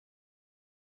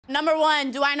Number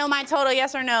one, do I know my total,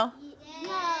 yes or no?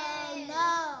 No.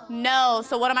 No,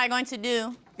 so what am I going to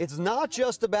do? It's not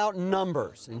just about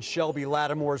numbers in Shelby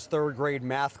Lattimore's third grade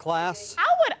math class. How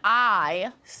would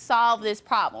I solve this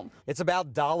problem? It's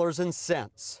about dollars and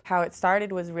cents. How it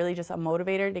started was really just a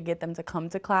motivator to get them to come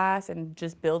to class and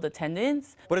just build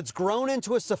attendance. But it's grown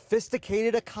into a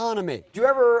sophisticated economy. Do you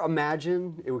ever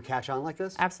imagine it would catch on like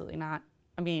this? Absolutely not.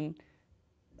 I mean,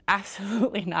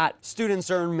 absolutely not.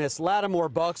 Students earn Miss Lattimore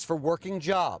bucks for working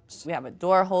jobs. We have a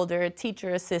door holder, a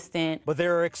teacher assistant. But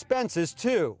there are expenses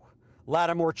too.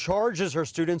 Lattimore charges her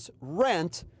students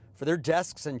rent for their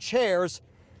desks and chairs,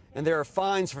 and there are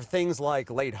fines for things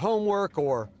like late homework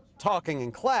or talking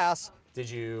in class. Did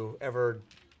you ever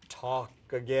talk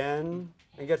again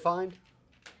and get fined?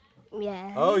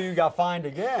 Yeah. Oh, you got fined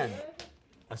again.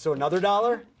 So another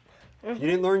 $1? You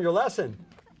didn't learn your lesson.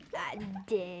 I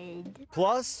did.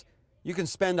 Plus, you can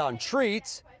spend on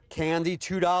treats, candy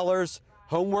 $2,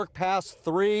 homework pass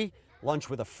 $3, lunch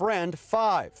with a friend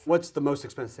 $5. What's the most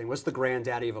expensive thing? What's the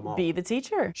granddaddy of them all? Be the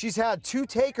teacher. She's had 2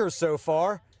 takers so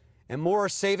far, and more are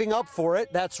saving up for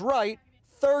it. That's right,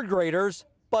 third graders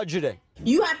budgeting.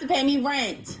 You have to pay me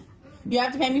rent. You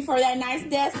have to pay me for that nice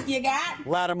desk you got.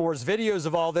 Lattimore's videos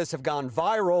of all this have gone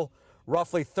viral,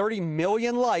 roughly 30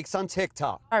 million likes on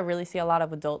TikTok. I really see a lot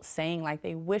of adults saying like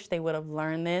they wish they would have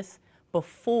learned this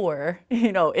before,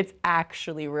 it's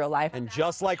actually real life. And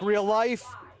just like real life,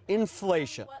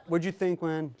 inflation. What'd you think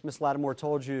when Miss Lattimore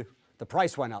told you the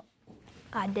price went up?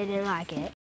 I didn't like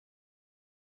it.